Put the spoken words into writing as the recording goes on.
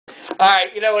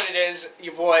Alright, you know what it is,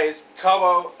 you boys,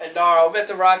 Como and Naro. I'm meant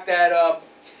to rock that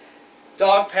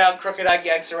Dog Pound Crooked Eye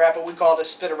Gangsta rap, but we call it a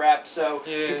Spitta rap. So,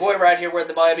 your boy right here, we're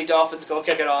the Miami Dolphins, go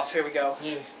kick it off. Here we go.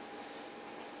 Yeah.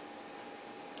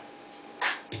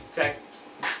 Okay.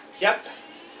 Yep.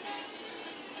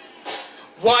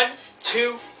 1,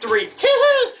 2, 3.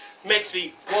 Makes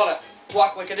me wanna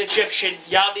walk like an Egyptian.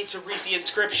 Y'all need to read the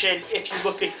inscription if you're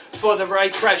looking for the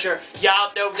right treasure.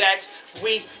 Y'all know that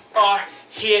we are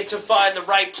here to find the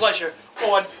right pleasure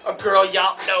on a girl.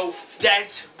 Y'all know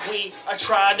that we are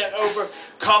trying to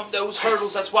overcome those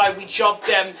hurdles. That's why we jump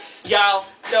them. Y'all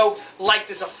know like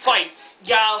there's a fight.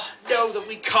 Y'all know that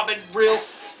we coming real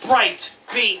bright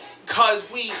because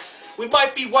we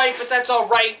might be white, but that's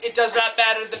alright. It does not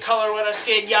matter the color of our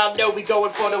skin. Y'all know we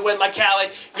going for the win like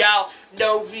Khaled. Y'all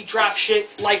know we drop shit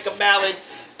like a mallet.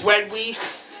 When we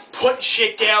put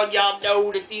shit down, y'all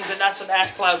know that these are not some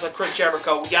ass clowns like Chris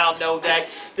Jericho. Y'all know that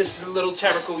this is a little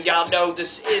terrible. Y'all know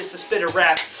this is the Spitta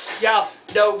rap. Y'all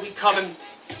know we coming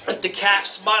with the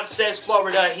caps. Mom says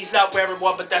Florida. He's not wearing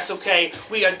one, but that's okay.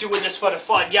 We are doing this for the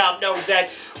fun. Y'all know that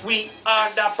we are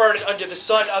not burning under the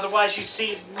sun. Otherwise, you'd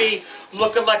see me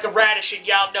looking like a radish. And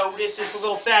y'all know this is a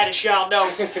little faddish. Y'all know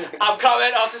I'm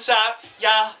coming off the top.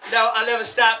 Y'all know I never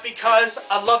stop because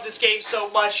I love this game so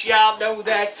much. Y'all know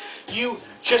that you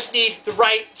just need the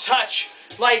right touch.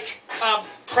 Like I'm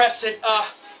pressing a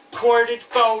corded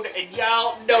phone. And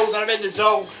y'all know that I'm in the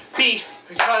zone.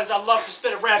 Because I love to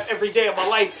spit a rap every day of my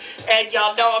life. And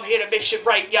y'all know I'm here to make shit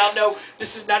right. Y'all know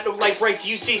this is not no light break. Do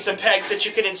you see some pegs that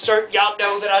you can insert? Y'all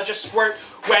know that I just squirt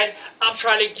when I'm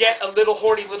trying to get a little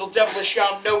horny, little devilish.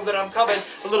 Y'all know that I'm coming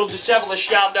a little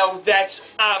devilish. Y'all know that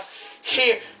I'm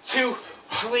here to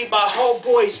lead my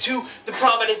homeboys to the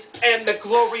prominence and the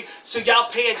glory. So y'all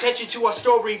pay attention to our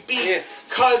story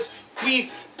because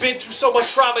we've been through so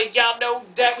much trauma. Y'all know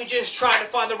that we just trying to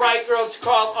find the right girl to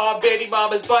call our baby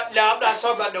mamas. But no, I'm not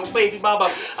talking about no baby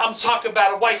mama. I'm talking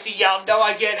about a wifey. Y'all know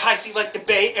I get hyphy like the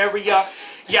Bay Area.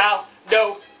 Y'all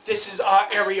know this is our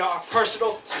area, our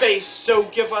personal space. So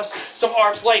give us some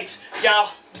arm's length.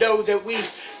 Y'all know that we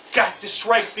got the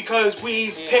strength because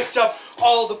we've picked up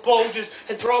all the boulders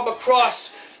and throw them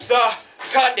across the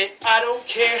continent. I don't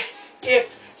care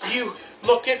if you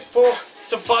looking for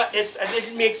some fun. It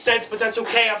didn't make sense, but that's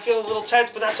okay. I'm feeling a little tense,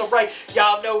 but that's alright.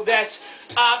 Y'all know that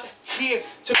I'm here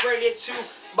to bring it to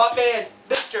my man,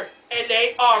 Mr.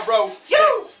 Naro.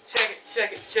 Yo!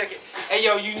 Check it. Hey,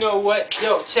 yo, you know what?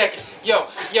 Yo, check it. Yo,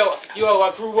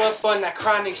 I grew up on that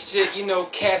chronic shit, you know,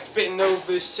 cats spitting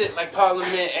over shit like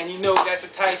Parliament, and you know that's the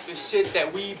type of shit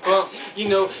that we bump, you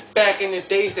know, back in the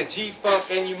days of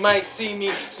G-Funk, and you might see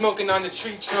me smoking on the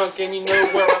tree trunk, and you know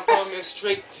where I'm from is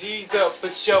straight G's up,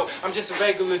 but yo, I'm just a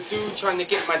regular dude trying to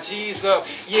get my G's up,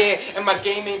 yeah, and my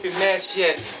game ain't been matched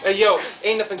yet. Hey, yo,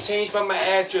 ain't nothing changed by my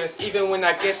address, even when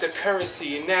I get the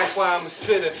currency, and that's why I'm a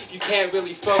spitter. You can't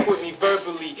really fuck with me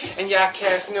verbally, and y'all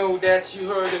cats know that you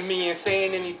heard of me, and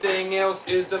saying anything else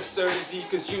is absurdity,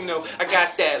 cause you know I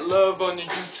got that love on the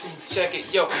YouTube. Check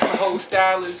it, yo, my whole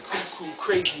style is cool,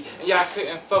 crazy, and y'all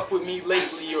couldn't fuck with me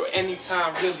lately or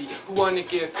anytime really. Who wanna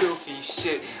get filthy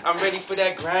shit? I'm ready for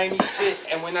that grimy shit,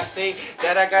 and when I say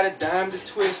that I got a dime to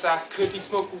twist, I could be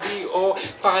smoking weed or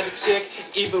find a chick.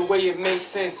 Either way it makes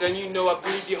sense, and you know I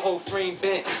believe your whole frame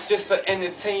bent just for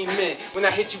entertainment. When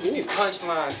I hit you with these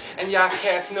punchlines, and y'all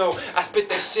cats know I spit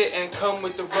that shit and come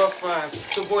with the rough rhymes.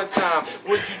 So one time,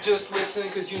 would you just listen?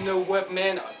 Cause you know what,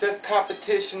 man, the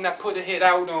competition I put a hit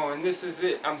out on. This is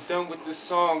it. I'm done with this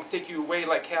song. Take you away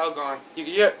like Calgon.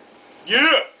 Yeah.